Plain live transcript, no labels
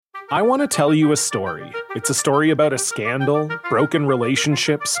I want to tell you a story. It's a story about a scandal, broken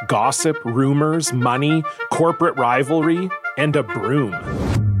relationships, gossip, rumors, money, corporate rivalry, and a broom.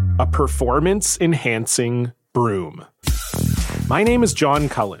 A performance-enhancing broom. My name is John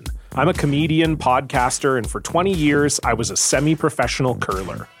Cullen. I'm a comedian, podcaster, and for 20 years, I was a semi-professional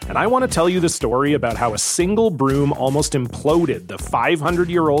curler. And I want to tell you the story about how a single broom almost imploded the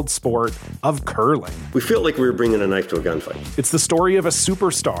 500-year-old sport of curling. We felt like we were bringing a knife to a gunfight. It's the story of a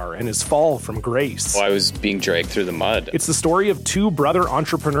superstar and his fall from grace. Well, I was being dragged through the mud. It's the story of two brother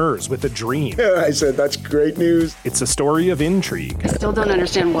entrepreneurs with a dream. I said, that's great news. It's a story of intrigue. I still don't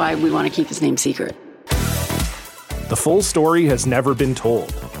understand why we want to keep his name secret. The full story has never been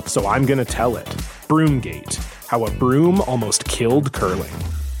told, so I'm going to tell it. Broomgate, how a broom almost killed curling.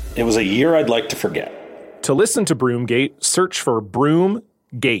 It was a year I'd like to forget. To listen to Broomgate, search for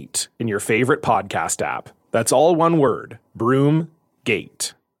Broomgate in your favorite podcast app. That's all one word,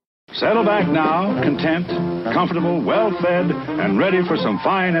 Broomgate. Settle back now, content, comfortable, well-fed, and ready for some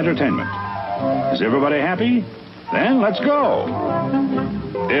fine entertainment. Is everybody happy? Then let's go.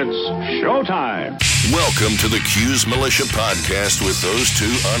 It's showtime. Welcome to the Q's Militia Podcast with those two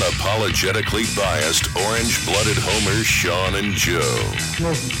unapologetically biased, orange-blooded homers, Sean and Joe.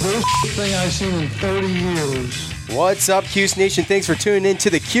 Most bullshit thing I've seen in 30 years. What's up, Q's Nation? Thanks for tuning in to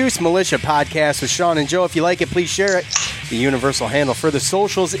the Q's Militia Podcast with Sean and Joe. If you like it, please share it. The universal handle for the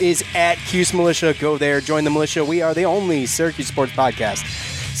socials is at Q's Militia. Go there, join the militia. We are the only Syracuse sports podcast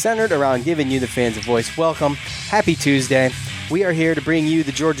centered around giving you, the fans, a voice. Welcome. Happy Tuesday. We are here to bring you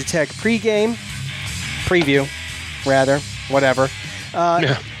the Georgia Tech preview, whatever.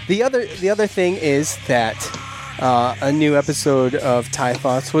 The other thing is that a new episode of Tie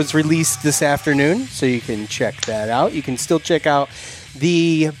Thoughts was released this afternoon, so you can check that out. You can still check out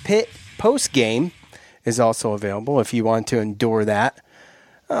the Pitt post game is also available if you want to endure that.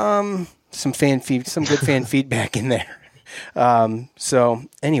 Some good fan feedback in there. So,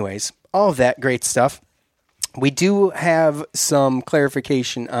 anyways, all of that great stuff. We do have some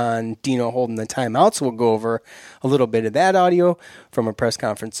clarification on Dino holding the timeout, so we'll go over a little bit of that audio from a press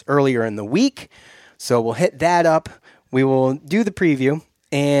conference earlier in the week. So we'll hit that up. We will do the preview,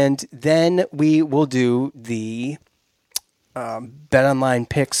 and then we will do the BetOnline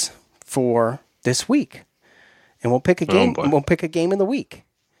picks for this week, and we'll pick a game. We'll pick a game of the week.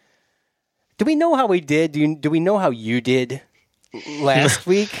 Do we know how we did? Do we know how you did last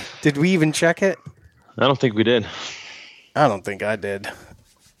week? Did we even check it? I don't think we did. I don't think I did.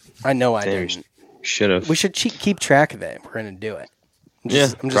 I know I didn't. Should have. We should keep track of it. We're going to do it. I'm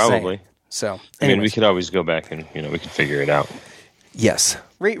just probably. Saying. So, I mean, we could always go back and, we could figure it out. Yes.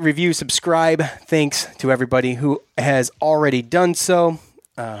 Rate, review, subscribe. Thanks to everybody who has already done so.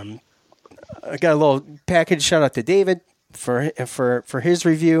 I got a little package. Shout out to David for his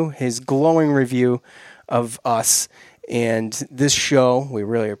review, his glowing review of us and this show. We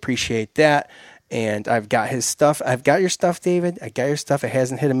really appreciate that. And I've got his stuff. I've got your stuff, David. I got your stuff. It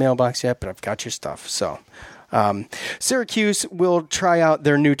hasn't hit a mailbox yet, but I've got your stuff. So, Syracuse will try out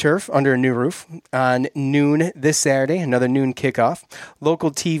their new turf under a new roof on noon this Saturday, another noon kickoff.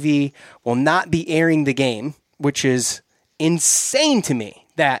 Local TV will not be airing the game, which is insane to me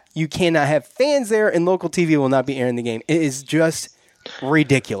that you cannot have fans there and local TV will not be airing the game. It is just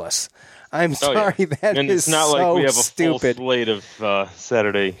ridiculous. I'm sorry, that and is it's not so like we have a stupid. full slate of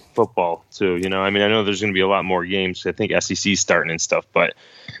Saturday football, too. I mean, I know there's going to be a lot more games. I think SEC's starting and stuff, but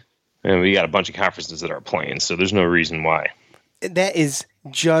we got a bunch of conferences that are playing, so there's no reason why. That is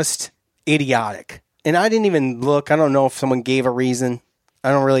just idiotic. And I didn't even look. I don't know if someone gave a reason.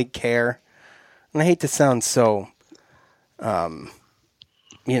 I don't really care. And I hate to sound so,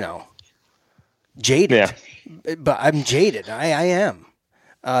 jaded. Yeah. But I'm jaded. I am.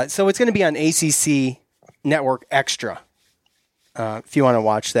 So it's going to be on ACC Network Extra if you want to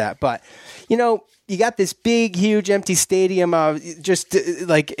watch that. But, you got this big, huge, empty stadium. Just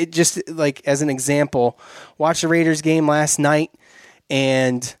as an example, watch the Raiders game last night,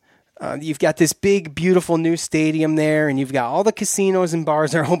 and you've got this big, beautiful new stadium there, and you've got all the casinos and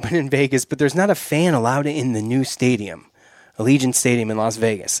bars are open in Vegas, but there's not a fan allowed in the new stadium, Allegiant Stadium in Las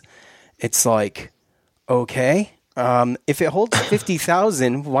Vegas. It's like, okay. If it holds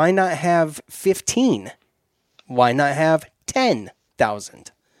 50,000, why not have 15? Why not have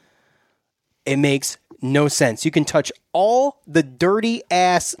 10,000? It makes no sense. You can touch all the dirty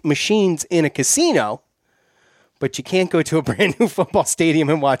ass machines in a casino, but you can't go to a brand new football stadium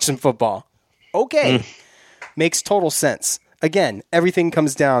and watch some football. Okay. Makes total sense. Again, everything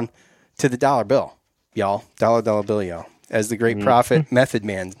comes down to the dollar bill, y'all. Dollar bill, y'all. As the great prophet Method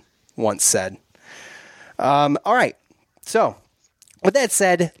Man once said. All right. So, with that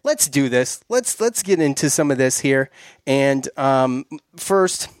said, let's do this. Let's get into some of this here. And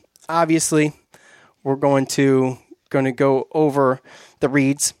first, obviously, we're going to go over the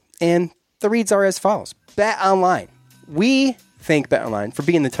reads, and the reads are as follows. Bet Online. We thank Bet Online for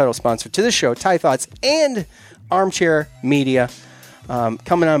being the title sponsor to the show. Tie Thoughts and Armchair Media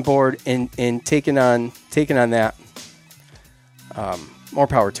coming on board and taking on that. More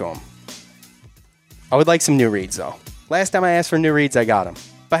power to them. I would like some new reads, though. Last time I asked for new reads, I got them.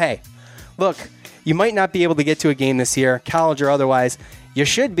 But hey, look, you might not be able to get to a game this year, college or otherwise. You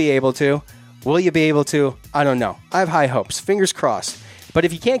should be able to. Will you be able to? I don't know. I have high hopes. Fingers crossed. But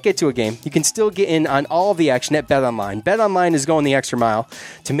if you can't get to a game, you can still get in on all of the action at BetOnline. BetOnline is going the extra mile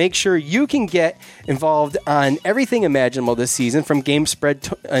to make sure you can get involved on everything imaginable this season, from game spread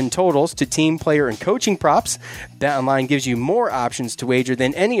and totals to team, player, and coaching props. BetOnline gives you more options to wager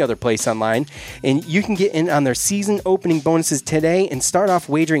than any other place online, and you can get in on their season opening bonuses today and start off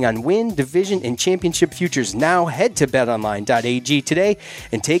wagering on win, division, and championship futures now. Head to betonline.ag today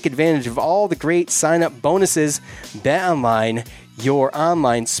and take advantage of all the great sign-up bonuses. BetOnline, your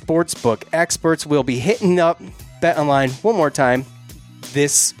online sportsbook experts. Will be hitting up BetOnline one more time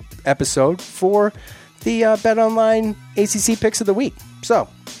this episode for the BetOnline ACC picks of the week. So,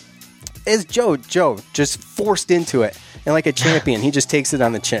 as Joe just forced into it, and like a champion, he just takes it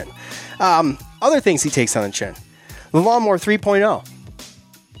on the chin. Other things he takes on the chin. The Lawnmower 3.0.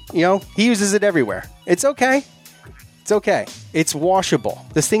 You know, he uses it everywhere. It's okay. It's okay. It's washable.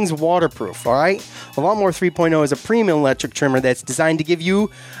 This thing's waterproof, all right? The Lawnmower 3.0 is a premium electric trimmer that's designed to give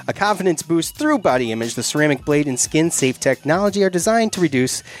you a confidence boost through body image. The ceramic blade and skin-safe technology are designed to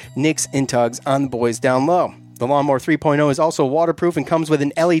reduce nicks and tugs on the boys down low. The Lawnmower 3.0 is also waterproof and comes with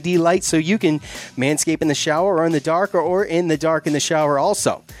an LED light so you can manscape in the shower or in the dark, or in the dark in the shower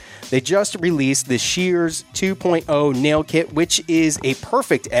also. They just released the Shears 2.0 nail kit, which is a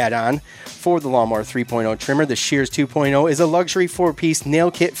perfect add-on for the Lawnmower 3.0 trimmer. The Shears 2.0 is a luxury 4-piece nail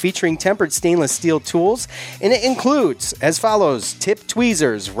kit featuring tempered stainless steel tools, and it includes as follows: tip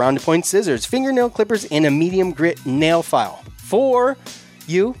tweezers, round point scissors, fingernail clippers, and a medium grit nail file. For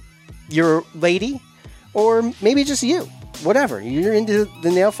you, your lady, or maybe just you, whatever. You're into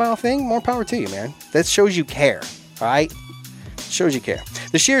the nail file thing, more power to you, man. That shows you care, all right? Shows you care.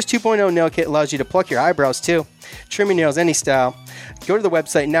 The Shears 2.0 nail kit allows you to pluck your eyebrows too, trim your nails any style. Go to the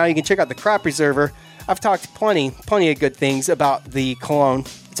website now. You can check out the Crop Preserver. I've talked plenty of good things about the cologne.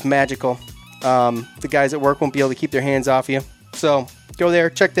 It's magical. The guys at work won't be able to keep their hands off you. So go there,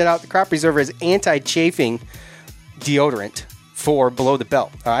 check that out. The Crop Preserver is anti-chafing deodorant for below the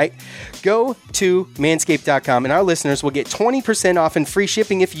belt, all right? Go to manscaped.com, and our listeners will get 20% off and free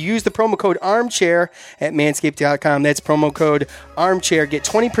shipping if you use the promo code ARMCHAIR at manscaped.com. That's promo code ARMCHAIR. Get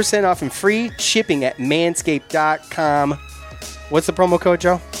 20% off and free shipping at manscaped.com. What's the promo code,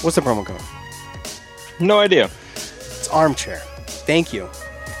 Joe? What's the promo code? No idea. It's ARMCHAIR. Thank you,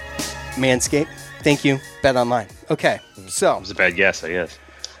 Manscaped. Thank you, BetOnline. Okay, so. It was a bad guess, I guess.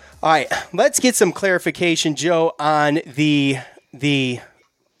 All right, let's get some clarification, Joe, on the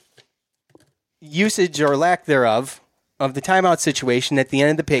usage or lack thereof of the timeout situation at the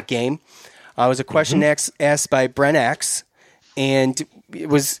end of the Pitt game. It was a question asked by Brent X, and it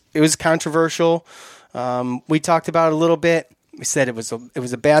was controversial. We talked about it a little bit. We said it was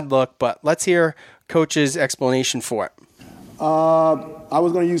a bad look, but let's hear Coach's explanation for it. I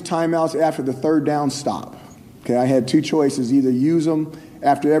was going to use timeouts after the third down stop. Okay, I had two choices: either use them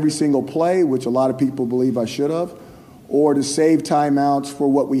after every single play, which a lot of people believe I should have, or to save timeouts for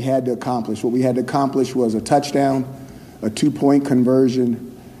what we had to accomplish. What we had to accomplish was a touchdown, a 2-point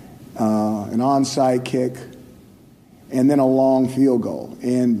conversion, an onside kick, and then a long field goal.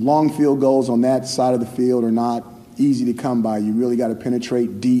 And long field goals on that side of the field are not easy to come by. You really got to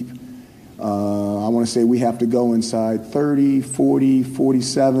penetrate deep. I want to say we have to go inside 30, 40,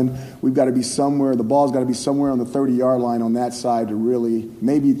 47. We've got to be somewhere. The ball's got to be somewhere on the 30-yard line on that side to really,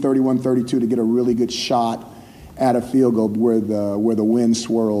 maybe 31, 32, to get a really good shot at a field goal where the wind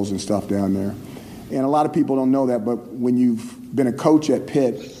swirls and stuff down there. And a lot of people don't know that, but when you've been a coach at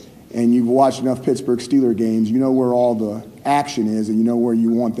Pitt and you've watched enough Pittsburgh Steelers games, you know where all the action is and you know where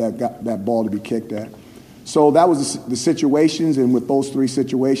you want that ball to be kicked at. So that was the situations, and with those three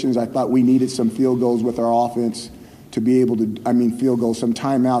situations, I thought we needed some field goals with our offense to be able to, some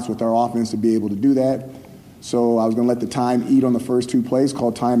timeouts with our offense to be able to do that. So I was going to let the time eat on the first two plays,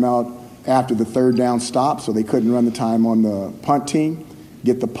 called timeout after the third down stop, so they couldn't run the time on the punt team,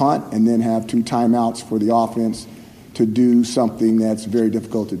 get the punt, and then have two timeouts for the offense to do something that's very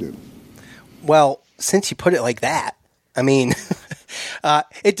difficult to do. Well, since you put it like that,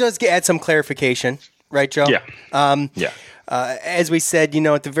 it does add some clarification. Right, Joe? Yeah. As we said,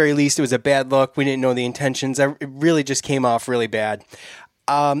 at the very least, it was a bad look. We didn't know the intentions. It really just came off really bad.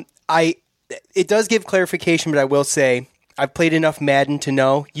 It does give clarification, but I will say I've played enough Madden to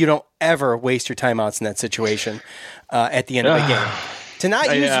know you don't ever waste your timeouts in that situation at the end of the game.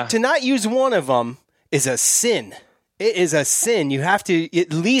 To not use one of them is a sin. It is a sin. You have to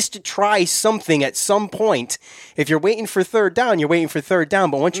at least try something at some point. If you're waiting for third down, you're waiting for third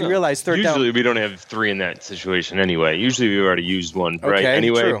down. But once you realize third down... Usually we don't have 3 in that situation anyway. Usually we already used one, right?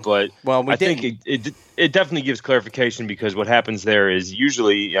 Anyway, true. But I think it definitely gives clarification because what happens there is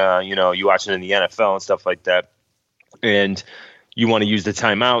usually, you watch it in the NFL and stuff like that, and you want to use the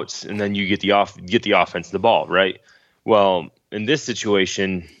timeouts, and then you get the offense the ball, right? Well, in this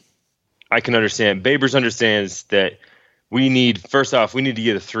situation, I can understand. Babers understands that we need to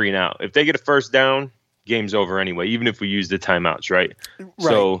get a 3 and out. If they get a first down, game's over anyway, even if we use the timeouts, right?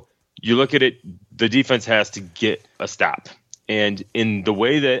 So you look at it, the defense has to get a stop. And in the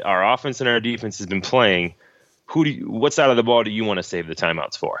way that our offense and our defense has been playing, what side of the ball do you want to save the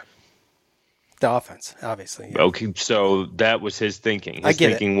timeouts for? The offense, obviously. Yeah. Okay, so that was his thinking. His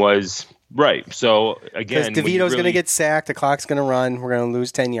thinking was... Right. So, again... Because DeVito's going to get sacked, the clock's going to run, we're going to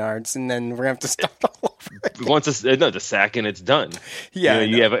lose 10 yards, and then we're going to have to start all over. Once the sack and it's done. Yeah.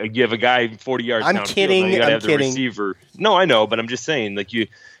 You have a guy 40 yards downfield. I'm kidding. You got to have the receiver. No, I know, but I'm just saying,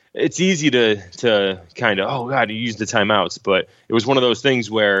 it's easy to kind of, oh, God, you use the timeouts. But it was one of those things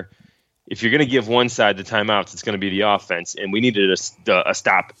where if you're going to give one side the timeouts, it's going to be the offense, and we needed a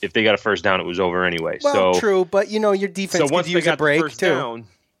stop. If they got a first down, it was over anyway. Well, true, but, your defense could use a break, too.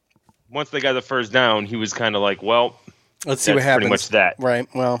 Once they got the first down, he was kind of like, well, let's see what happens. Pretty much that. Right.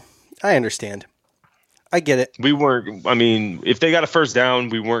 Well, I understand. I get it. If they got a first down,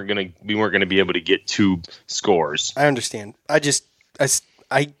 we weren't going to be able to get 2 scores. I understand. It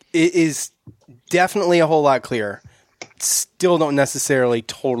is definitely a whole lot clearer. Still don't necessarily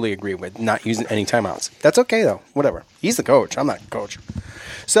totally agree with not using any timeouts. That's okay, though. Whatever. He's the coach. I'm not the coach.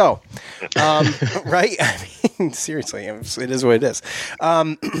 So, right? I mean, seriously, it is what it is.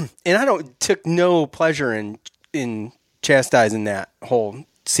 And I took no pleasure in chastising that whole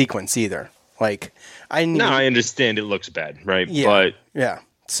sequence either. I understand it looks bad, right? Yeah. Yeah.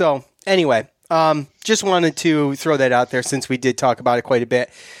 So, anyway, just wanted to throw that out there since we did talk about it quite a bit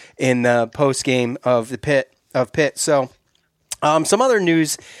in the post game of Pitt. So, some other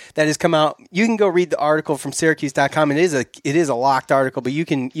news that has come out. You can go read the article from Syracuse.com. It is a locked article, but you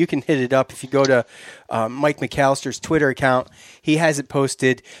can hit it up if you go to Mike McAllister's Twitter account. He has it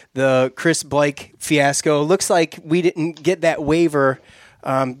posted. The Chris Blake fiasco. Looks like we didn't get that waiver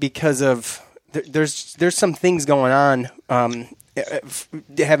because of there's some things going on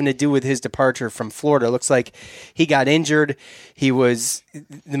having to do with his departure from Florida. It looks like he got injured. The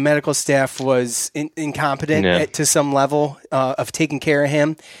medical staff was incompetent to some level of taking care of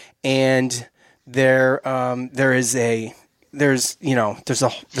him, and the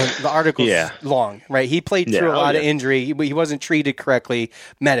article's long, right? He played through a lot of injury, but he wasn't treated correctly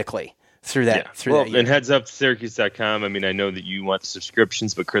medically through that. And heads up to Syracuse.com. I mean, I know that you want the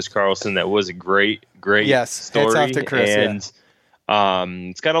subscriptions, but Chris Carlson, that was a great story. Hats off to Chris.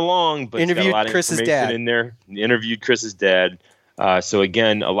 And it's kind of long, but it's got a lot of information in there. Interviewed Chris's dad. So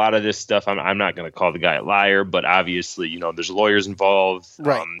again, a lot of this stuff, I'm not going to call the guy a liar, but obviously, there's lawyers involved.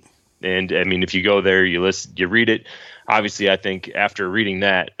 Right. And I mean, if you go there, you read it. Obviously, I think after reading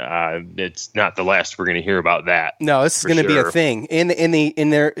that, it's not the last we're going to hear about that. No, this is going to be a thing.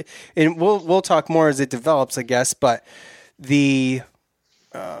 And we'll talk more as it develops, I guess. But they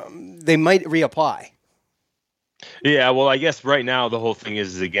might reapply. Yeah, well, I guess right now the whole thing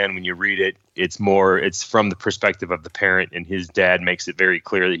is again, when you read it, it's from the perspective of the parent, and his dad makes it very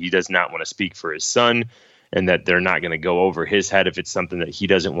clear that he does not want to speak for his son, and that they're not going to go over his head if it's something that he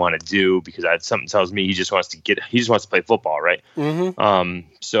doesn't want to do, because something tells me he just wants to play football, right? Mm-hmm.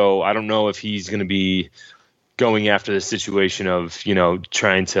 So I don't know if he's going to be going after the situation of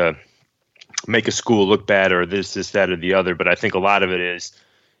trying to make a school look bad or this, that, or the other, but I think a lot of it is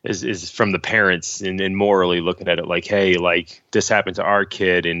from the parents and morally looking at it like, hey, like this happened to our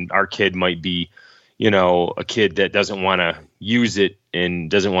kid, and our kid might be, a kid that doesn't want to use it and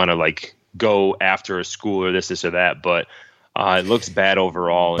doesn't want to go after a school or this or that. But it looks bad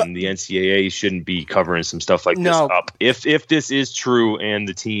overall, and the NCAA shouldn't be covering some stuff like this up. If this is true, and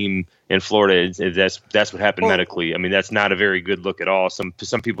the team in Florida, that's what happened medically. I mean, that's not a very good look at all.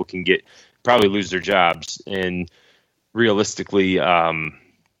 Some people can probably lose their jobs, and realistically,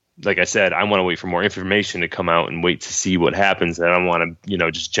 like I said, I want to wait for more information to come out and wait to see what happens. And I don't want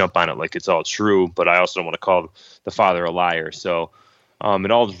to, just jump on it like it's all true, but I also don't want to call the father a liar. So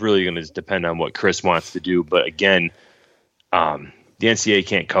it all is really going to depend on what Chris wants to do. But again, the NCAA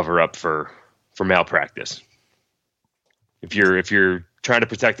can't cover up for malpractice. If you're trying to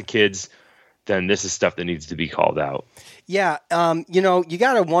protect the kids, then this is stuff that needs to be called out. Yeah, you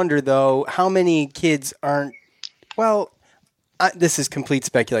got to wonder, though, how many kids aren't, this is complete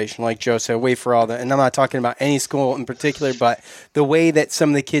speculation, like Joe said, wait for all that. And I'm not talking about any school in particular, but the way that some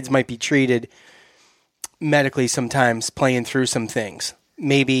of the kids might be treated medically sometimes playing through some things,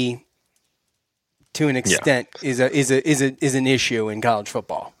 maybe to an extent is an issue in college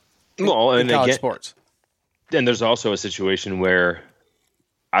football. Well, and in college again, sports. And there's also a situation where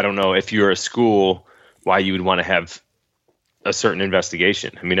I don't know if you're a school why you would want to have a certain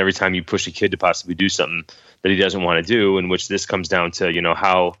investigation. I mean, every time you push a kid to possibly do something that he doesn't want to do, in which this comes down to,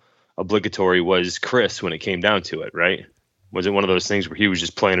 how obligatory was Chris when it came down to it, right? Was it one of those things where he was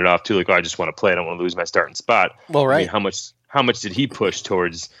just playing it off too, like, I just want to play, I don't want to lose my starting spot? Well, right. I mean, how much did he push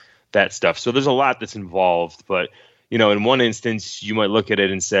towards that stuff? So there's a lot that's involved, but in one instance, you might look at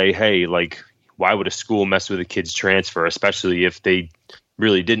it and say, hey, like, why would a school mess with a kid's transfer, especially if they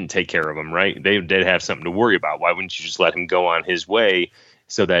really didn't take care of him, right? They'd have something to worry about. Why wouldn't you just let him go on his way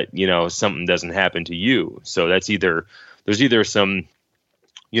so that, something doesn't happen to you? So there's either some,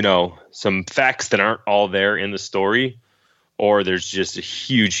 some facts that aren't all there in the story, or there's just a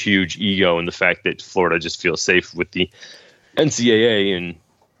huge, huge ego in the fact that Florida just feels safe with the NCAA and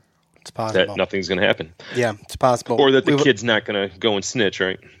it's possible that nothing's going to happen. Yeah, it's possible. Or that the kid's not going to go and snitch,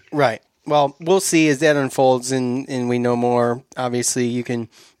 right? Right. Well, we'll see as that unfolds and we know more. Obviously, you can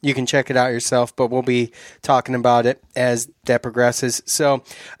check it out yourself, but we'll be talking about it as that progresses. So,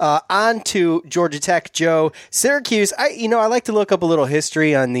 on to Georgia Tech, Joe. Syracuse, I like to look up a little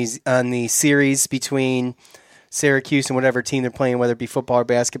history on the series between Syracuse and whatever team they're playing, whether it be football or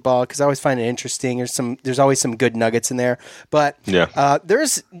basketball, because I always find it interesting. There's always some good nuggets in there. But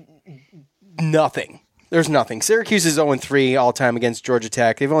there's nothing. There's nothing. Syracuse is 0-3 all-time against Georgia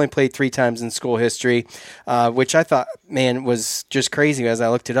Tech. They've only played 3 times in school history, which I thought, was just crazy as I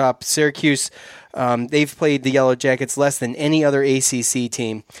looked it up. Syracuse, they've played the Yellow Jackets less than any other ACC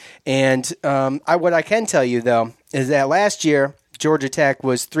team. And what I can tell you, though, is that last year, Georgia Tech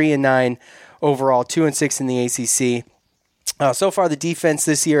was 3-9 overall, 2-6 in the ACC. So far, the defense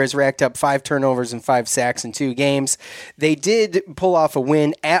this year has racked up 5 turnovers and 5 sacks in 2 games. They did pull off a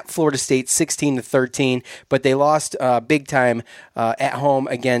win at Florida State, 16-13, but they lost big time at home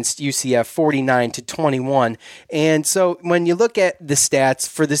against UCF, 49-21. And so, when you look at the stats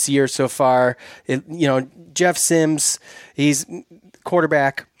for this year so far, Jeff Sims, he's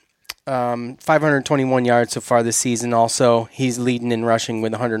quarterback. 521 yards so far this season. Also, he's leading in rushing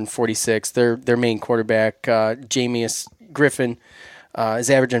with 146. Their main quarterback, Jameis Griffin, is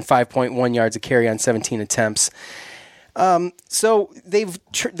averaging 5.1 yards a carry on 17 attempts. So they've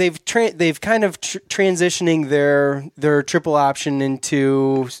kind of transitioning their triple option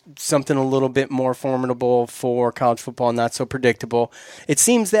into something a little bit more formidable for college football, not so predictable. It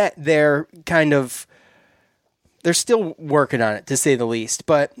seems that they're still working on it, to say the least,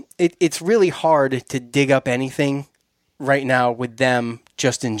 but it's really hard to dig up anything right now with them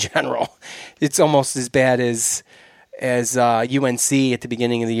just in general. It's almost as bad as UNC at the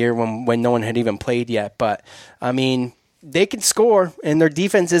beginning of the year when no one had even played yet. But, I mean, they can score, and their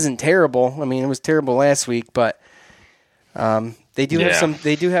defense isn't terrible. I mean, it was terrible last week, but they do have some.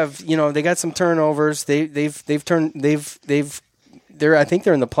 They do have, they got some turnovers. I think they're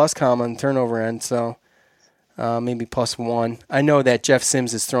in the plus column on the turnover end, so. Maybe +1. I know that Jeff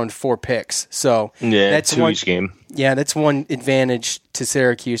Sims has thrown 4 picks, so that's 2 each game. Yeah, that's one advantage to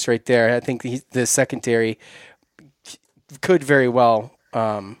Syracuse right there. I think the secondary could very well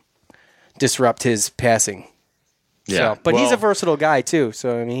disrupt his passing. Yeah, but he's a versatile guy too.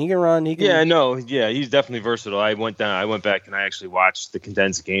 So I mean, he can run. He can. He's definitely versatile. I went back and I actually watched the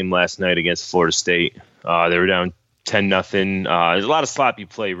condensed game last night against Florida State. They were down 10-0. There's a lot of sloppy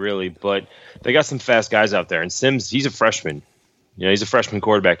play, really, but they got some fast guys out there. And Sims, he's a freshman. He's a freshman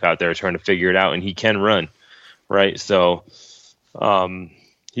quarterback out there trying to figure it out, and he can run, right? So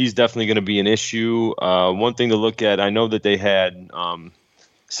he's definitely going to be an issue. One thing to look at, I know that they had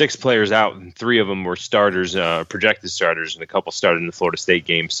 6 players out, and 3 of them were starters, projected starters, and a couple started in the Florida State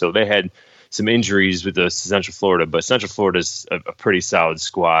game. So they had some injuries with the Central Florida, but Central Florida's a pretty solid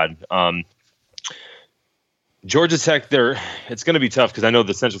squad. Georgia Tech, it's going to be tough because I know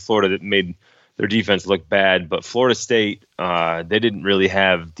the Central Florida that made their defense look bad, but Florida State, they didn't really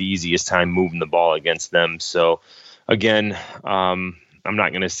have the easiest time moving the ball against them. So, again, I'm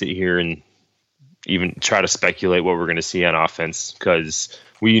not going to sit here and even try to speculate what we're going to see on offense because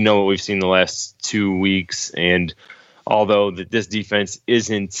we know what we've seen the last 2 weeks, and although this defense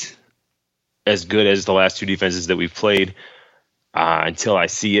isn't as good as the last 2 defenses that we've played, until I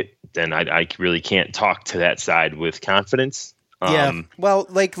see it, then I really can't talk to that side with confidence. Yeah. Well,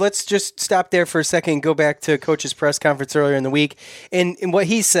 let's just stop there for a second and go back to Coach's press conference earlier in the week. And what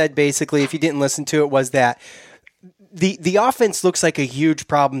he said, basically, if you didn't listen to it, was that the offense looks like a huge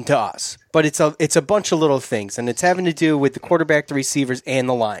problem to us, but it's a bunch of little things, and it's having to do with the quarterback, the receivers, and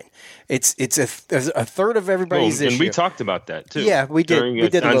the line. It's a third of everybody's issue. And we talked about that too. Yeah, we did. We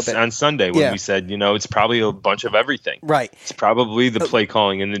did a little bit on Sunday when we said, it's probably a bunch of everything. Right. It's probably the play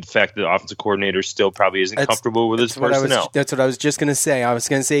calling, and in fact, the offensive coordinator still probably isn't comfortable with his personnel. That's what I was just going to say. I was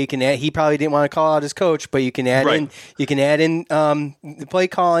going to say he probably didn't want to call out his coach, but you can add in the play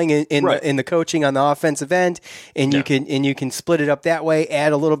calling in the coaching on the offensive end, and you can split it up that way.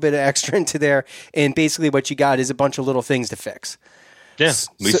 Add a little bit of extra into there, and basically what you got is a bunch of little things to fix. Yeah,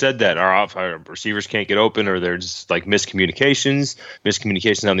 we said that our receivers can't get open, or there's miscommunications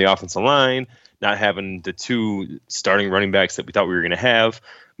on the offensive line, not having the two starting running backs that we thought we were going to have.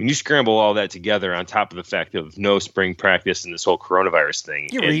 When you scramble all that together on top of the fact of no spring practice and this whole coronavirus thing,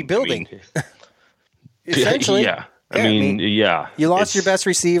 you're rebuilding. Essentially, yeah. I mean, you lost your best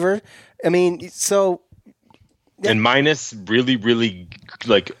receiver. I mean, so. And minus really, really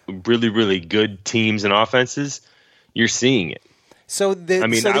good teams and offenses, you're seeing it. So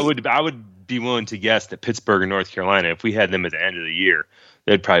I would be willing to guess that Pittsburgh and North Carolina, if we had them at the end of the year,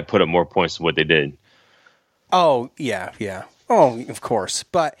 they'd probably put up more points than what they did. Oh, yeah. Oh, of course.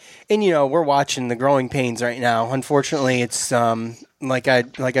 And we're watching the growing pains right now. Unfortunately, it's like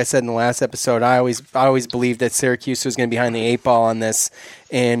I said in the last episode, I always believed that Syracuse was going to be behind the 8 ball on this,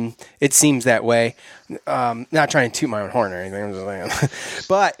 and it seems that way. Not trying to toot my own horn or anything, I'm just saying.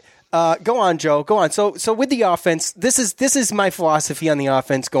 But go on, Joe. Go on. So with the offense, this is my philosophy on the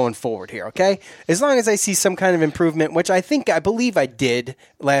offense going forward here, okay? As long as I see some kind of improvement, which I believe I did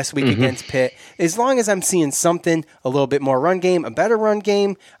last week against Pitt, as long as I'm seeing something, a little bit more run game, a better run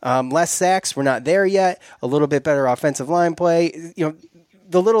game, less sacks, we're not there yet, a little bit better offensive line play,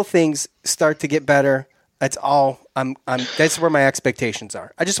 the little things start to get better. That's all. That's where my expectations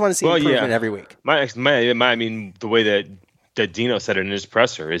are. I just want to see improvement every week. The way that Dino said it in his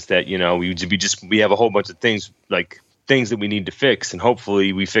presser is that we have a whole bunch of things that we need to fix, and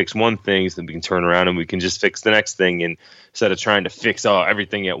hopefully we fix one thing so that we can turn around and we can just fix the next thing, and instead of trying to fix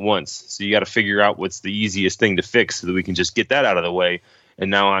everything at once. So you got to figure out what's the easiest thing to fix so that we can just get that out of the way,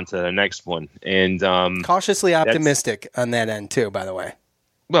 and now on to the next one. And cautiously optimistic on that end too, by the way.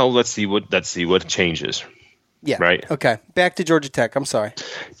 Well, let's see what changes. Yeah. Right. Okay. Back to Georgia Tech. I'm sorry.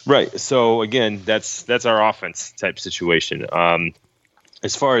 Right. So again, that's our offense type situation.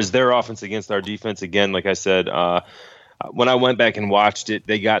 As far as their offense against our defense, again, like I said, when I went back and watched it,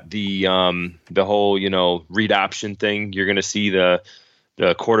 they got the whole read option thing. You're going to see the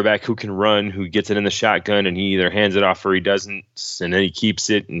quarterback who can run, who gets it in the shotgun, and he either hands it off or he doesn't, and then he keeps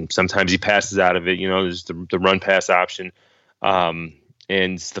it, and sometimes he passes out of it. There's the run pass option. And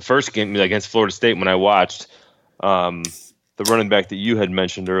the first game against Florida State, when I watched. The running back that you had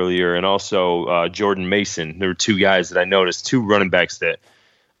mentioned earlier, and also Jordan Mason. There were two guys that I noticed, two running backs that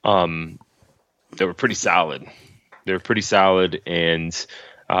were pretty solid. They were pretty solid, and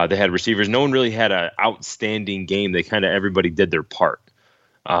they had receivers. No one really had an outstanding game. They kind of everybody did their part.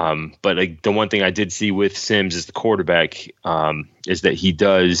 But the one thing I did see with Sims as the quarterback is that he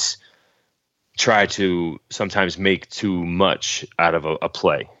does try to sometimes make too much out of a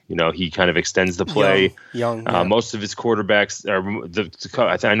play. He kind of extends the play. Young. Most of his quarterbacks are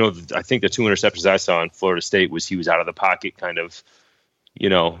I think the two interceptions I saw in Florida State was he was out of the pocket, kind of,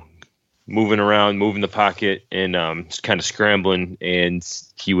 moving around, moving the pocket, and just kind of scrambling, and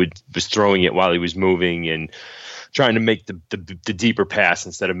he was throwing it while he was moving and trying to make the deeper pass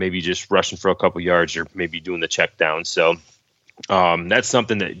instead of maybe just rushing for a couple yards or maybe doing the check down. So that's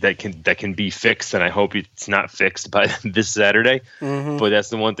something that can be fixed, and I hope it's not fixed by this Saturday. Mm-hmm. But that's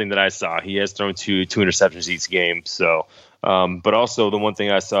the one thing that I saw. He has thrown two interceptions each game. So, but also the one thing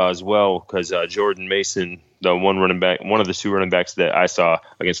I saw as well, because Jordan Mason, one of the two running backs that I saw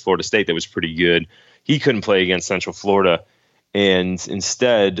against Florida State that was pretty good, he couldn't play against Central Florida, and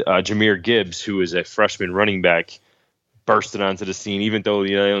instead Jahmyr Gibbs, who is a freshman running back, bursted onto the scene, even though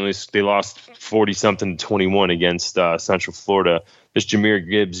they lost 40-something to 21 against Central Florida. This Jahmyr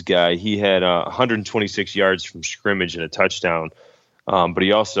Gibbs guy, he had 126 yards from scrimmage and a touchdown. But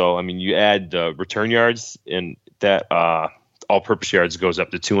he also, you add the return yards, and that all-purpose yards goes up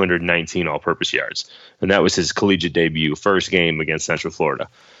to 219 all-purpose yards. And that was his collegiate debut, first game against Central Florida.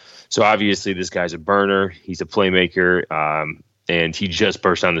 So obviously this guy's a burner. He's a playmaker, and he just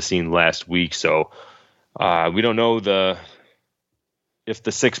burst on the scene last week. So we don't know if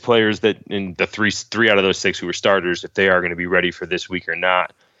the 6 players that in the three out of those 6 who were starters, if they are going to be ready for this week or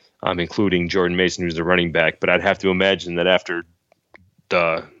not, including Jordan Mason, who's the running back. But I'd have to imagine that after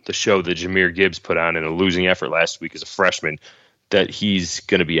the show that Jahmyr Gibbs put on in a losing effort last week as a freshman, that he's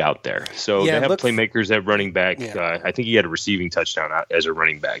going to be out there. So they have playmakers at running back. Yeah. I think he had a receiving touchdown as a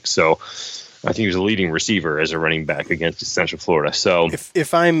running back. So I think he was a leading receiver as a running back against Central Florida. So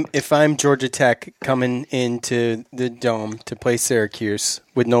if I'm Georgia Tech coming into the Dome to play Syracuse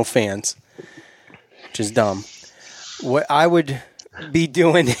with no fans, which is dumb, what I would be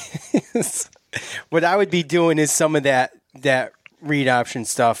doing is some of that read option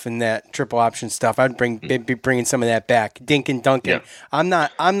stuff and that triple option stuff. I'd be bringing some of that back. Dink and Duncan. Yeah.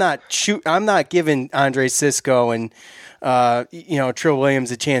 I'm not giving Andre Cisco and Trill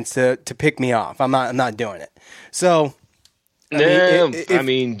Williams a chance to pick me off. I'm not doing it. So you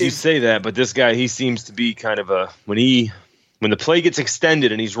say that, but this guy, he seems to be kind of when the play gets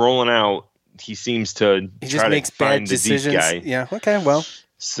extended and he's rolling out, he seems to try to find the deep guy. Yeah. Okay. Well.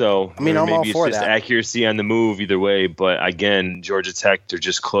 So I'm all maybe for it's just that. accuracy on the move either way. But again, Georgia Tech, they're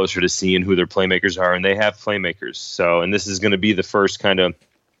just closer to seeing who their playmakers are, and they have playmakers. So, and this is going to be the first kind of.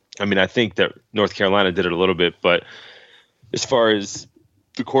 I think that North Carolina did it a little bit, but as far as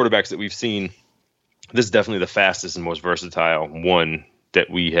the quarterbacks that we've seen, this is definitely the fastest and most versatile one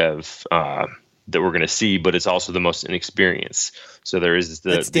that we have that we're going to see. But it's also the most inexperienced. So there is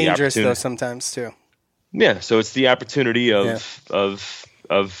it's dangerous though sometimes too. Yeah, so it's the opportunity of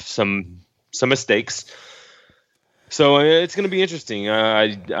some mistakes. So it's going to be interesting.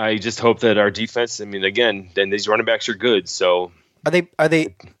 I just hope that our defense. Again, then these running backs are good. So are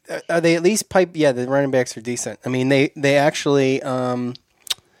they at least pipe? Yeah, the running backs are decent. They actually.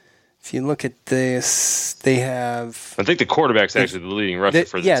 If you look at this, they have. I think the quarterback's actually the leading rusher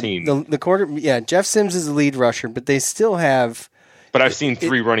for the team. Jeff Sims is the lead rusher, but they still have. But I've seen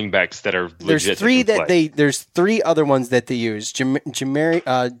 3 running backs that are legit. There's 3 other ones that they use.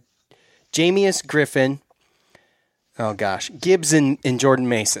 Jamius Griffin. Oh gosh, Gibbs and Jordan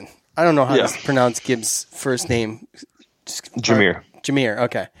Mason. I don't know how to pronounce Gibbs' first name. Jahmyr. Jahmyr.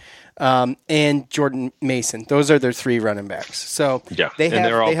 Okay. And Jordan Mason. Those are their 3 running backs. So they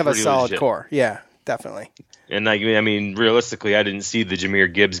have a solid core. Yeah, definitely. And realistically, I didn't see the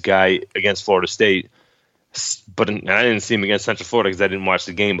Jahmyr Gibbs guy against Florida State. But I didn't see him against Central Florida because I didn't watch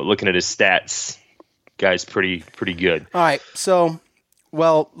the game. But looking at his stats, guy's pretty good. All right, so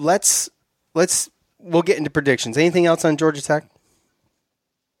we'll get into predictions. Anything else on Georgia Tech?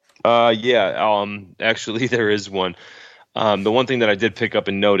 Actually, there is one. The one thing that I did pick up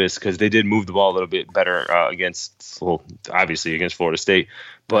and notice, because they did move the ball a little bit better against Florida State,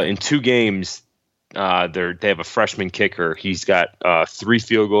 but in 2 games. They have a freshman kicker. He's got 3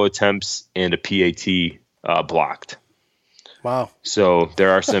 field goal attempts and a PAT blocked. Wow. So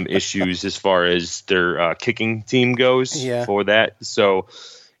there are some issues as far as their kicking team goes for that. So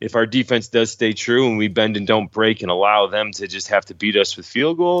if our defense does stay true and we bend and don't break and allow them to just have to beat us with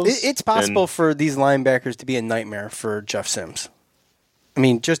field goals. It's possible for these linebackers to be a nightmare for Jeff Sims.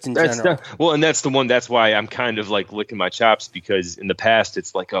 Just in general. And that's the one. That's why I'm kind of like licking my chops, because in the past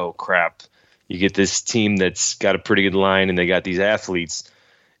it's like, oh, crap. You get this team that's got a pretty good line and they got these athletes,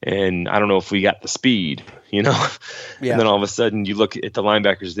 and I don't know if we got the speed, Yeah. And then all of a sudden you look at the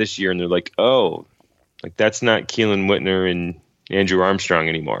linebackers this year and they're like, oh, like that's not Keelan Whitner and Andrew Armstrong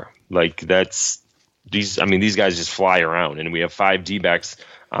anymore. Like that's these guys just fly around, and we have 5 D-backs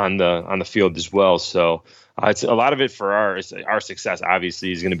on the field as well. So it's a lot of it for our success.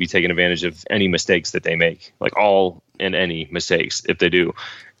 Obviously, is going to be taking advantage of any mistakes that they make, like all and any mistakes if they do.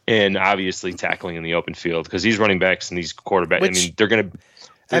 And obviously tackling in the open field, because these running backs and these quarterbacks, they're going to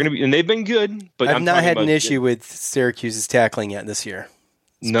be, and they've been good. But I've not had an issue with Syracuse's tackling yet this year.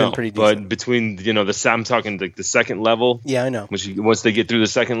 It's been pretty decent. But between I'm talking like the second level. Yeah, I know. Which once they get through the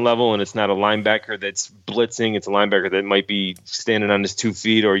second level, and it's not a linebacker that's blitzing, it's a linebacker that might be standing on his 2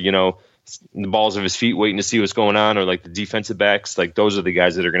 feet, or the balls of his feet, waiting to see what's going on, or like the defensive backs. Like those are the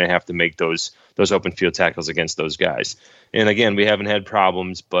guys that are going to have to make those open field tackles against those guys. And again, we haven't had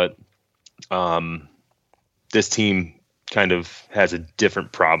problems, but this team kind of has a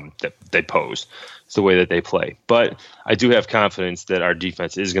different problem that they pose. It's the way that they play. But I do have confidence that our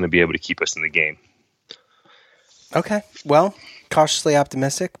defense is going to be able to keep us in the game. Okay. Well, cautiously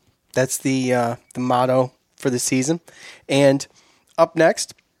optimistic. That's the motto for the season. And up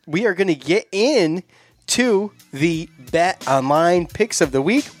next, we are going to get into the Bet Online picks of the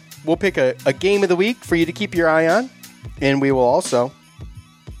week. We'll pick a game of the week for you to keep your eye on. And we will also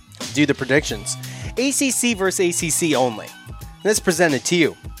do the predictions. ACC versus ACC only. That's presented to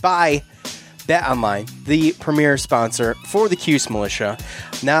you by BetOnline, the premier sponsor for the Cuse Militia.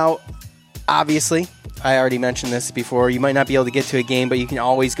 Now, obviously, I already mentioned this before. You might not be able to get to a game, but you can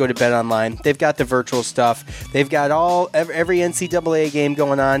always go to BetOnline. They've got the virtual stuff. They've got every NCAA game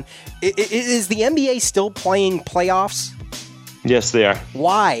going on. Is the NBA still playing playoffs? Yes, they are.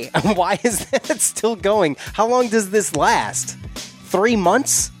 Why? Why is that still going? How long does this last? 3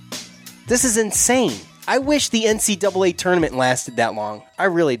 months? This is insane. I wish the NCAA tournament lasted that long. I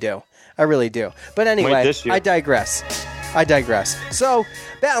really do. But anyway, I digress. So,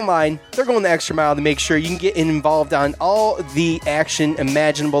 BetOnline, they're going the extra mile to make sure you can get involved on all the action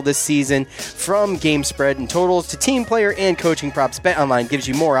imaginable this season, from game spread and totals to team player and coaching props. BetOnline gives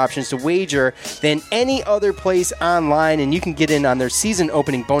you more options to wager than any other place online, and you can get in on their season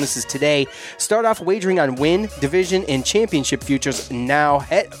opening bonuses today. Start off wagering on win, division, and championship futures now.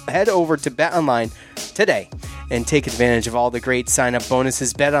 Head over to BetOnline today and take advantage of all the great sign-up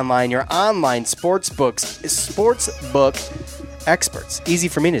bonuses. BetOnline, your online sportsbook experts. Easy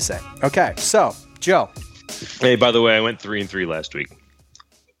for me to say. Okay, so, Joe. Hey, by the way, I went 3-3 last week.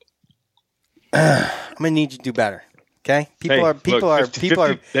 I'm going to need you to do better. Okay? People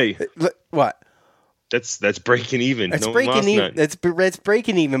are Hey. What? That's breaking even. It's breaking even. It's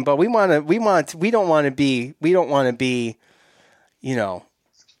breaking even, but we don't want to be,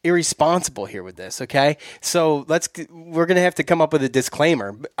 irresponsible here with this, okay? So we're going to have to come up with a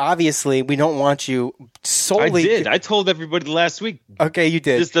disclaimer. Obviously, we don't want you solely... I did. I told everybody last week. Okay, you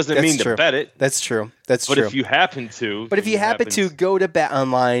did. This doesn't mean to bet it. That's true. But if you happen to... But if you happen to go to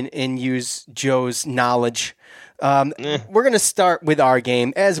BetOnline and use Joe's knowledge... We're going to start with our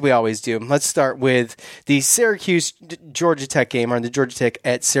game, as we always do. Let's start with the Syracuse-Georgia Tech game, or the Georgia Tech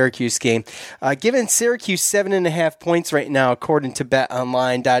at Syracuse game. Given Syracuse 7.5 points right now, according to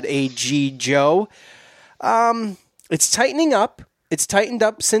betonline.ag, Joe, it's tightening up. It's tightened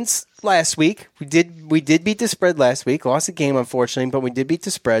up since last week. We did beat the spread last week. Lost the game, unfortunately, but we did beat the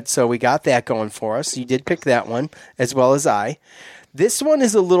spread, so we got that going for us. You did pick that one, as well as I. This one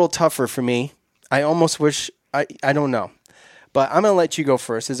is a little tougher for me. I almost wish... I don't know. But I'm going to let you go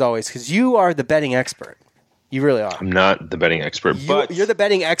first, as always, because you are the betting expert. You really are. I'm not the betting expert, but... You're the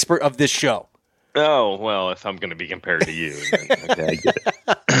betting expert of this show. Oh, well, if I'm going to be compared to you, then okay, I get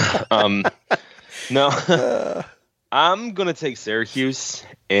it. No, I'm going to take Syracuse,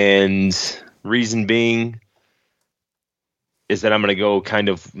 and reason being is that I'm going to go kind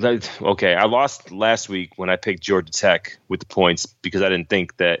of... Okay, I lost last week when I picked Georgia Tech with the points because I didn't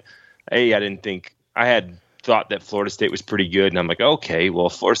think that... I had thought that Florida State was pretty good, and I'm like, okay, well,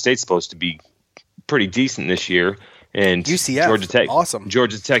 Florida State's supposed to be pretty decent this year, and UCF, Georgia Tech, awesome.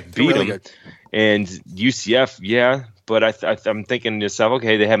 Georgia Tech beat them, and UCF, yeah, but I'm thinking to myself,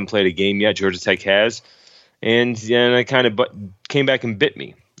 okay, they haven't played a game yet. Georgia Tech has, and I kind of came back and bit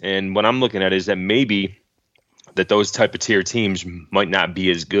me. And what I'm looking at is that maybe that those type of tier teams might not be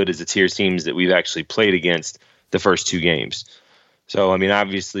as good as the tier teams that we've actually played against the first two games. So, I mean,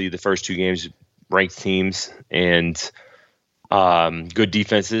 obviously the first two games, ranked teams and good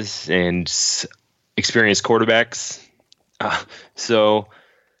defenses and experienced quarterbacks. So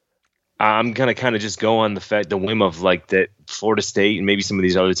I'm going to kind of just go on the whim of like that Florida State and maybe some of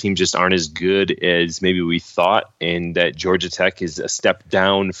these other teams just aren't as good as maybe we thought, and that Georgia Tech is a step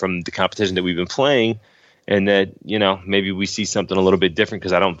down from the competition that we've been playing, and that, maybe we see something a little bit different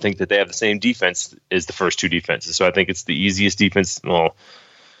because I don't think that they have the same defense as the first two defenses. So I think it's the easiest defense. Well,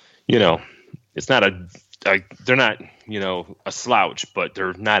 it's not they're not, a slouch, but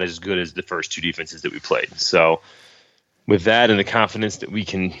they're not as good as the first two defenses that we played. So with that and the confidence that we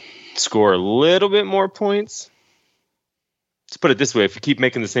can score a little bit more points, let's put it this way. If we keep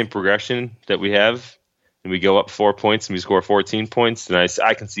making the same progression that we have and we go up 4 points and we score 14 points, then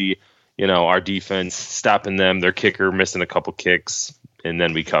I can see, our defense stopping them, their kicker missing a couple kicks, and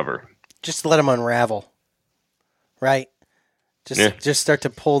then we cover. Just let them unravel, right? Just start to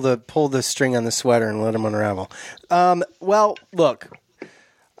pull the string on the sweater and let them unravel. Well, look,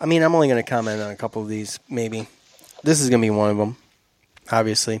 I mean, I'm only going to comment on a couple of these. Maybe this is going to be one of them.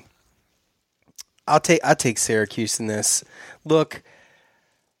 Obviously, I'll take Syracuse in this. Look,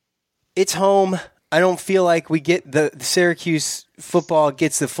 it's home. I don't feel like we get the Syracuse football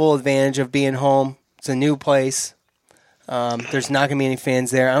gets the full advantage of being home. It's a new place. There's not going to be any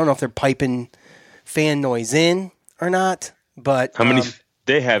fans there. I don't know if they're piping fan noise in or not. But how many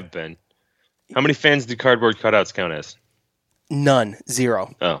they have been? How many fans do cardboard cutouts count as? None.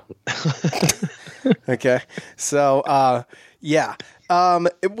 0. Oh. Okay. So, yeah.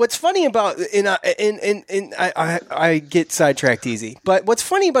 What's funny about I get sidetracked easy. But what's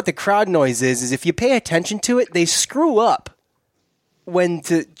funny about the crowd noise is if you pay attention to it, they screw up. when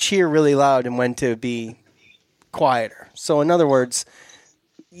to cheer really loud and when to be quieter. So in other words,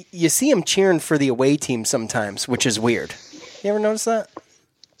 you see him cheering for the away team sometimes, which is weird. You ever notice that?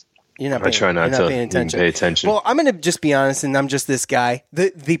 I try not to pay attention. Well, I'm going to just be honest, and I'm just this guy.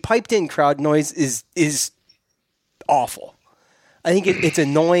 The piped-in crowd noise is awful. I think it's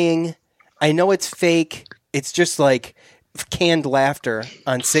annoying. I know it's fake. It's just like canned laughter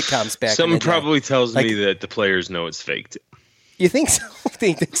on sitcoms back in the day. Something probably tells me that the players know it's fake too. You think so?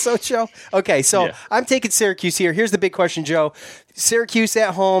 You think so, Joe? Okay, so yeah. I'm taking Syracuse here. Here's the big question, Joe. Syracuse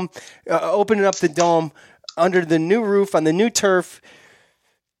at home, opening up the dome under the new roof on the new turf.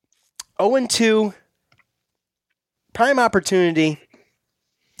 0-2, prime opportunity.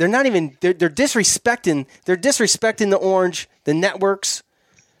 They're not even. They're disrespecting. They're disrespecting the Orange, the networks.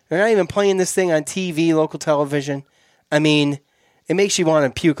 They're not even playing this thing on TV, local television. I mean, it makes you want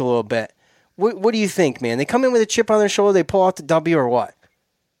to puke a little bit. What do you think, man? They come in with a chip on their shoulder, they pull out the W, or what?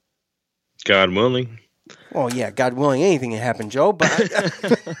 God willing. Well, yeah, God willing, anything can happen, Joe. But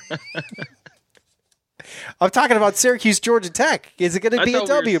I'm talking about Syracuse, Georgia Tech. Is it going to be a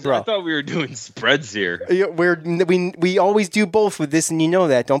W, bro? I thought we were doing spreads here. We always do both with this, and you know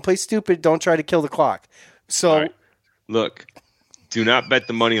that. Don't play stupid. Don't try to kill the clock. So, right. Look, do not bet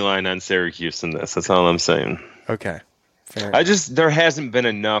the money line on Syracuse in this. That's all I'm saying. Okay. Fair there hasn't been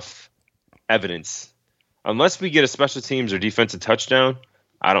enough evidence. Unless we get a special teams or defensive touchdown,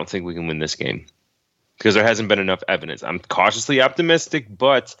 I don't think we can win this game because there hasn't been enough evidence. I'm cautiously optimistic,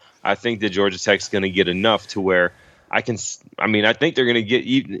 but I think that Georgia Tech's going to get enough to where I think they're going to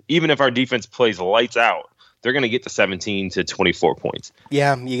get, even if our defense plays lights out, they're going to get to 17 to 24 points.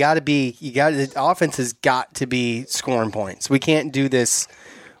 Yeah, the offense has got to be scoring points. We can't do this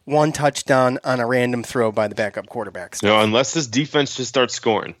one touchdown on a random throw by the backup quarterbacks. No, unless this defense just starts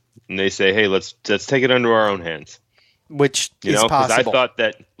scoring and they say, hey, let's take it under our own hands. Which is possible. Because I thought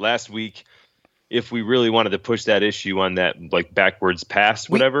that last week, if we really wanted to push that issue on that like backwards pass,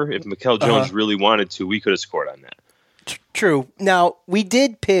 if Mikel Jones really wanted to, we could have scored on that. True. Now, we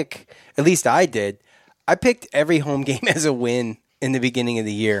did pick, at least I did, I picked every home game as a win in the beginning of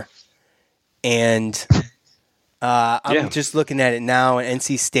the year. And I'm just looking at it now.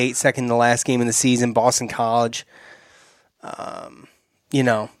 NC State, second to last game of the season. Boston College. I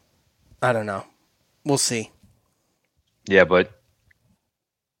don't know. We'll see. Yeah, but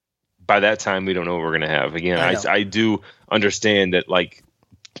by that time, we don't know what we're going to have. Again, I do understand that, like,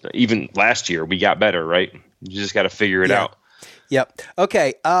 even last year, we got better, right? You just got to figure it out. Yep.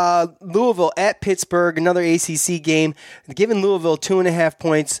 Okay. Louisville at Pittsburgh, another ACC game. Giving Louisville 2.5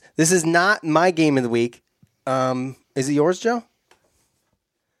 points. This is not my game of the week. Is it yours, Joe?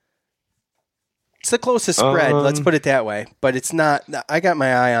 It's the closest spread. Let's put it that way. But it's not. I got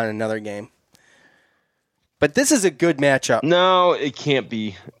my eye on another game. But this is a good matchup. No, it can't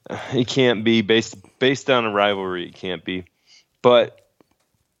be. It can't be based on a rivalry. It can't be. But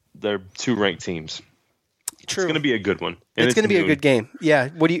they're two ranked teams. True. It's going to be a good one. And it's going to be a good game. Yeah.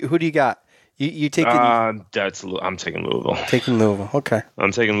 Who do you got? You taking? I'm taking Louisville. Taking Louisville. Okay.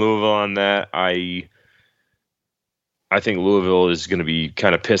 I'm taking Louisville on that. I think Louisville is going to be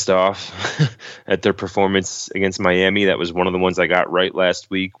kind of pissed off at their performance against Miami. That was one of the ones I got right last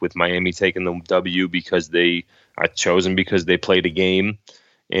week with Miami taking the W because I chose them because they played a game.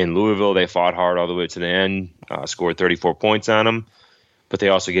 In Louisville, they fought hard all the way to the end, scored 34 points on them, but they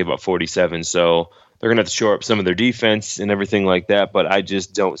also gave up 47. So they're going to have to shore up some of their defense and everything like that. But I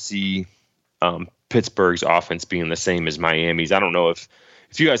just don't see Pittsburgh's offense being the same as Miami's. I don't know if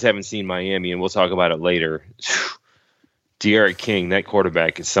you guys haven't seen Miami, and we'll talk about it later. De'Aaron King, that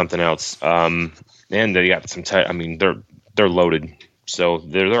quarterback is something else. And they got some they're loaded. So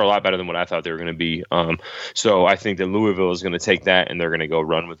they're a lot better than what I thought they were going to be. So I think that Louisville is going to take that and they're going to go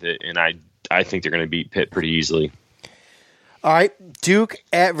run with it. And I think they're going to beat Pitt pretty easily. All right. Duke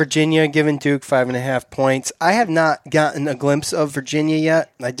at Virginia, giving Duke 5.5 points. I have not gotten a glimpse of Virginia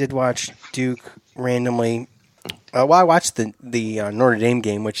yet. I did watch Duke randomly. I watched the Notre Dame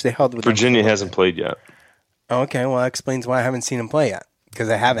game, which they held with Virginia hasn't played yet. Okay, well, that explains why I haven't seen him play yet, because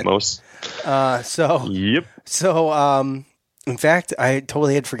I haven't. Yep. So, in fact, I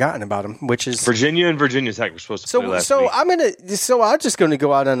totally had forgotten about him, which is Virginia and Virginia Tech were supposed to play last week. I'm just going to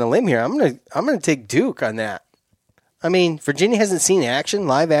go out on a limb here. I'm going to take Duke on that. I mean, Virginia hasn't seen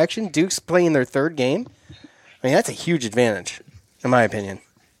live action. Duke's playing their third game. I mean, that's a huge advantage, in my opinion.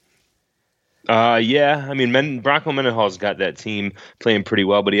 Yeah, I mean, Bronco Mendenhall's got that team playing pretty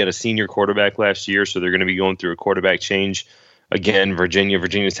well, but he had a senior quarterback last year, so they're going to be going through a quarterback change. Again, Virginia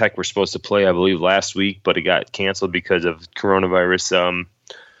Tech were supposed to play, I believe, last week, but it got canceled because of coronavirus.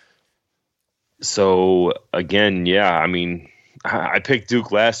 So, again, yeah, I mean, I picked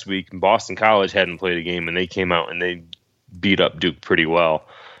Duke last week, and Boston College hadn't played a game, and they came out and they beat up Duke pretty well.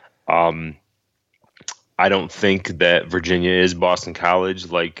 I don't think that Virginia is Boston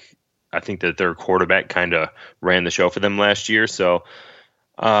College. Like, I think that their quarterback kind of ran the show for them last year. So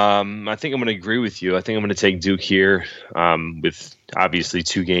I think I'm going to agree with you. I think I'm going to take Duke here with obviously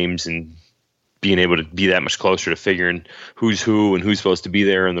 2 games and being able to be that much closer to figuring who's who and who's supposed to be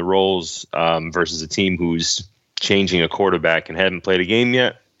there in the roles versus a team who's changing a quarterback and haven't played a game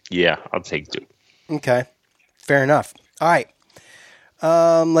yet. Yeah, I'll take Duke. Okay, fair enough. All right.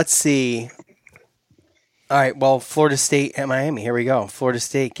 Let's see. All right, well, Florida State at Miami. Here we go. Florida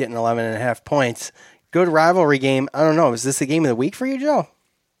State getting 11.5 points. Good rivalry game. I don't know. Is this the game of the week for you, Joe?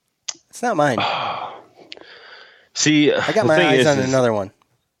 It's not mine. See, I got my eyes on another one.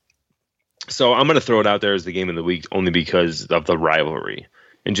 So I'm going to throw it out there as the game of the week only because of the rivalry.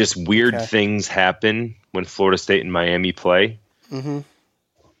 And just weird things happen when Florida State and Miami play. Mm-hmm.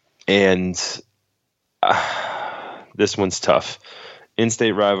 And this one's tough.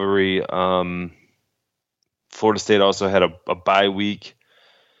 In-state rivalry. Florida State also had a bye week.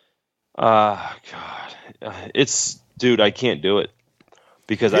 God. Dude, I can't do it.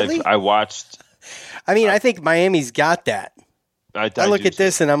 Because really? I watched. I mean, I think Miami's got that. I look at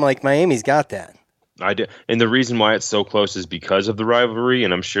this and I'm like, Miami's got that. I do. And the reason why it's so close is because of the rivalry,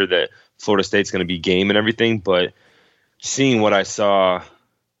 and I'm sure that Florida State's going to be game and everything, but seeing what I saw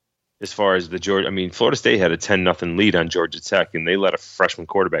as far as Florida State had a 10-0 lead on Georgia Tech, and they let a freshman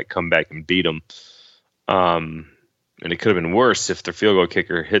quarterback come back and beat them. And it could have been worse if their field goal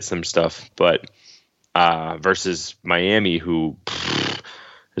kicker hit some stuff, but versus Miami, who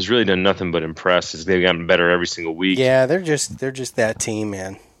has really done nothing but impress. They've gotten better every single week. Yeah, they're just that team,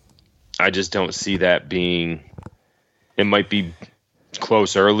 man. I just don't see that being. It might be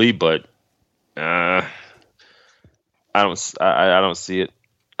close early, but I don't see it.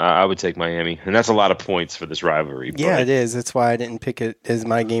 I would take Miami, and that's a lot of points for this rivalry. Yeah, it is. That's why I didn't pick it as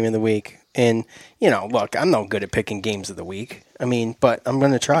my game of the week. And look, I'm no good at picking games of the week. I mean, but I'm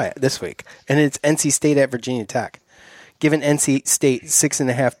going to try it this week, and it's NC State at Virginia Tech. Given NC State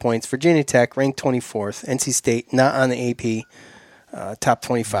 6.5 points, Virginia Tech ranked 24th. NC State not on the AP top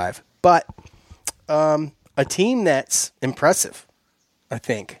 25, but a team that's impressive, I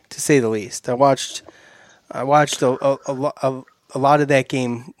think, to say the least. I watched a lot of that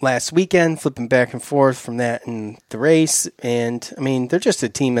game last weekend, flipping back and forth from that and the race, and I mean they're just a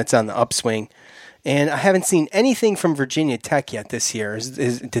team that's on the upswing. And I haven't seen anything from Virginia Tech yet this year.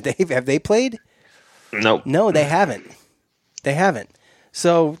 Have they played? Nope. No, they haven't. They haven't.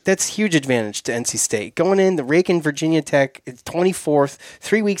 So that's huge advantage to NC State. Going in, the raking Virginia Tech, it's 24th,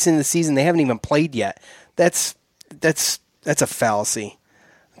 3 weeks into the season, they haven't even played yet. That's a fallacy.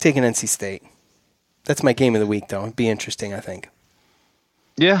 I'm taking NC State. That's my game of the week, though. It'd be interesting, I think.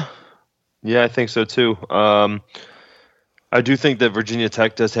 Yeah, I think so too. I do think that Virginia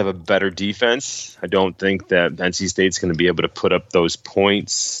Tech does have a better defense. I don't think that NC State's going to be able to put up those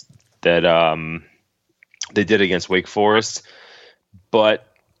points that they did against Wake Forest, but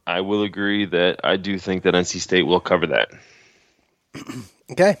I will agree that I do think that NC State will cover that.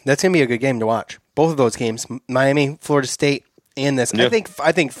 Okay, that's gonna be a good game to watch. Both of those games, Miami, Florida State, and this. Yeah.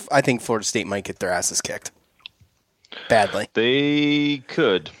 I think Florida State might get their asses kicked badly. They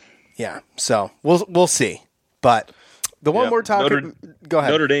could. Yeah, so we'll see. But the one we're talking, go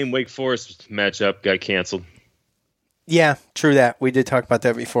ahead. Notre Dame Wake Forest matchup got canceled. Yeah, true that. We did talk about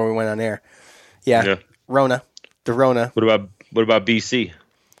that before we went on air. Yeah. Rona. What about BC?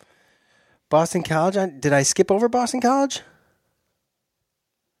 Boston College? Did I skip over Boston College?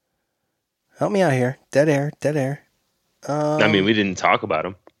 Help me out here. Dead air. We didn't talk about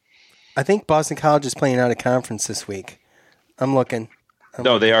them. I think Boston College is playing out of conference this week. I'm looking.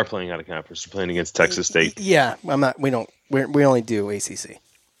 They are playing out of conference. They're playing against Texas State. Yeah, I'm not. We only do ACC.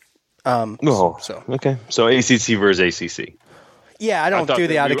 Okay. So ACC versus ACC. Yeah, I don't do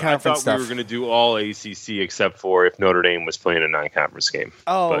the out-of-conference stuff. We were going to do all ACC except for if Notre Dame was playing a non-conference game.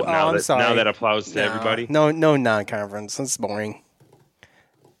 I'm sorry. Now that applies to everybody? No non-conference. That's boring.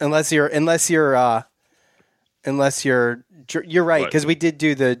 Unless you're right, because we did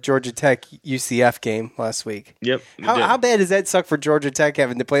do the Georgia Tech UCF game last week. Yep. How bad does that suck for Georgia Tech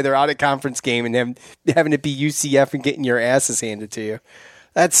having to play their out-of-conference game and having to be UCF and getting your asses handed to you?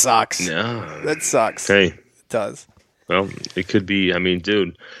 That sucks. No. That sucks. Hey. It does. Well, it could be. I mean,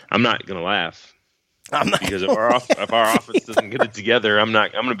 dude, I'm not gonna laugh. Because if our offense doesn't get it together, I'm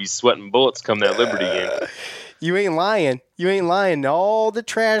gonna be sweating bullets come that Liberty game. You ain't lying. All the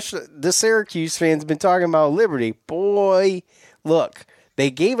trash the Syracuse fans been talking about Liberty. Boy, look, They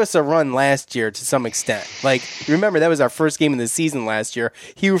gave us a run last year to some extent. Like, remember, that was our first game of the season last year.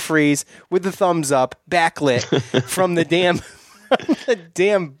 Hugh Freeze with the thumbs up, backlit from the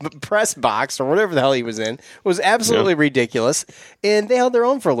damn press box or whatever the hell he was in. It was absolutely ridiculous. And they held their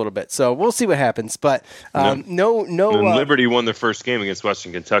own for a little bit. So we'll see what happens. But no. And Liberty won their first game against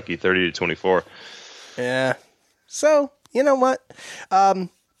Western Kentucky, 30-24. Yeah. So, you know what?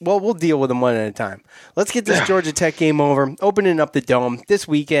 Well, we'll deal with them one at a time. Let's get this Georgia Tech game over. Opening up the Dome this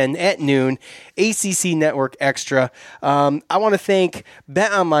weekend at noon. ACC Network Extra. I want to thank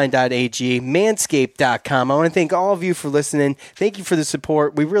BetOnline.ag, Manscaped.com. I want to thank all of you for listening. Thank you for the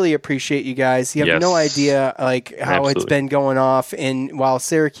support. We really appreciate you guys. You have no idea how it's been going off. And while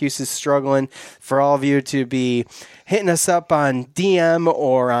Syracuse is struggling, for all of you to be hitting us up on DM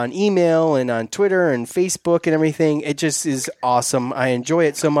or on email and on Twitter and Facebook and everything. It just is awesome. I enjoy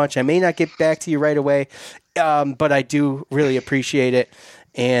it so much. I may not get back to you right away, but I do really appreciate it.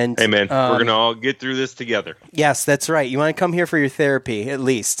 And hey, man, we're going to all get through this together. Yes, that's right. You want to come here for your therapy, at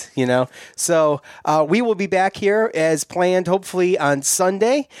least, you know. So we will be back here as planned, hopefully on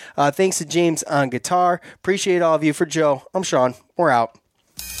Sunday. Thanks to James on guitar. Appreciate all of you. For Joe, I'm Sean. We're out.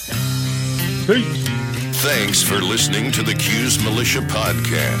 Peace. Thanks for listening to the Q's Militia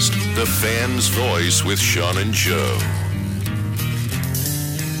Podcast, the fan's voice with Sean and Joe.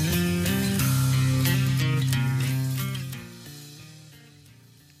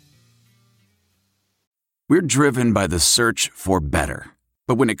 We're driven by the search for better.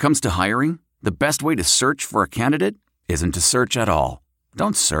 But when it comes to hiring, the best way to search for a candidate isn't to search at all.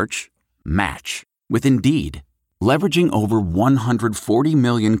 Don't search, match with Indeed. Leveraging over 140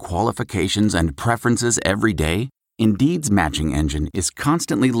 million qualifications and preferences every day, Indeed's matching engine is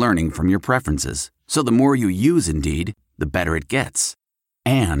constantly learning from your preferences. So the more you use Indeed, the better it gets.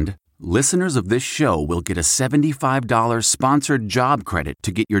 And listeners of this show will get a $75 sponsored job credit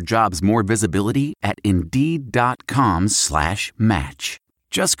to get your jobs more visibility at Indeed.com/match.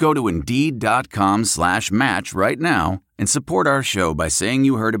 Just go to Indeed.com/match right now and support our show by saying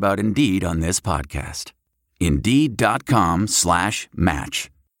you heard about Indeed on this podcast. Indeed.com/match.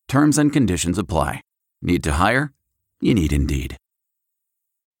 Terms and conditions apply. Need to hire? You need Indeed.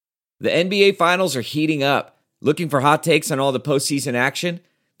 The NBA Finals are heating up. Looking for hot takes on all the postseason action?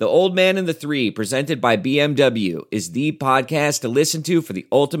 The Old Man and the Three, presented by BMW, is the podcast to listen to for the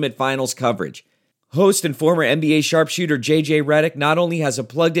ultimate finals coverage. Host and former NBA sharpshooter JJ Redick not only has a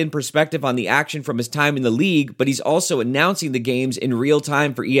plugged-in perspective on the action from his time in the league, but he's also announcing the games in real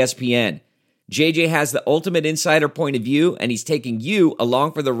time for ESPN. JJ has the ultimate insider point of view, and he's taking you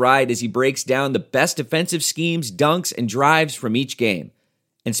along for the ride as he breaks down the best defensive schemes, dunks, and drives from each game.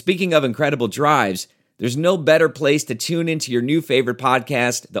 And speaking of incredible drives, there's no better place to tune into your new favorite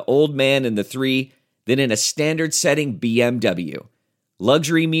podcast, The Old Man and the Three, than in a standard-setting BMW.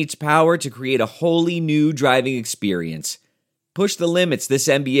 Luxury meets power to create a wholly new driving experience. Push the limits this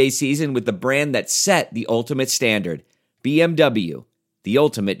NBA season with the brand that set the ultimate standard, BMW, the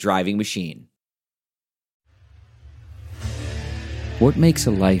ultimate driving machine. What makes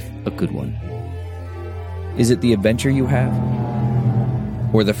a life a good one? Is it the adventure you have?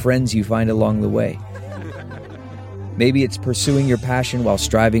 Or the friends you find along the way? Maybe it's pursuing your passion while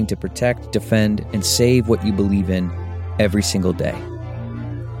striving to protect, defend, and save what you believe in every single day.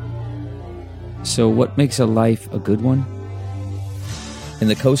 So what makes a life a good one? In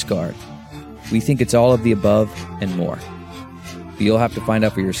the Coast Guard, we think it's all of the above and more. But you'll have to find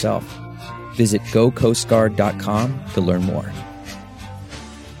out for yourself. Visit gocoastguard.com to learn more.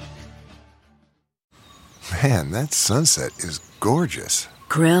 Man, that sunset is gorgeous.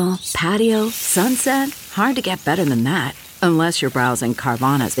 Grill, patio, sunset. Hard to get better than that. Unless you're browsing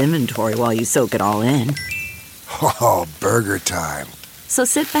Carvana's inventory while you soak it all in. Oh, burger time. So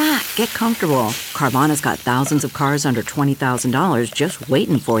sit back, get comfortable. Carvana's got thousands of cars under $20,000 just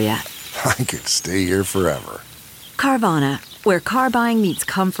waiting for you. I could stay here forever. Carvana, where car buying meets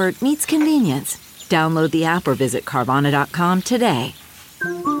comfort, meets convenience. Download the app or visit Carvana.com today.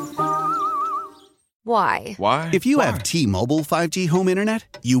 Why? If you have T-Mobile 5G home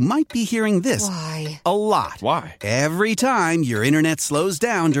internet, you might be hearing this a lot. Why? Every time your internet slows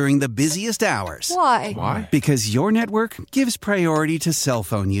down during the busiest hours. Why? Because your network gives priority to cell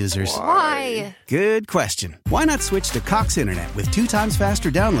phone users. Why? Good question. Why not switch to Cox Internet with 2 times faster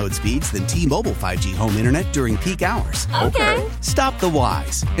download speeds than T-Mobile 5G home internet during peak hours? Okay. Stop the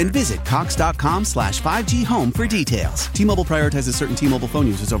whys and visit cox.com/5G home for details. T-Mobile prioritizes certain T-Mobile phone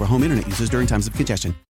users over home internet users during times of congestion.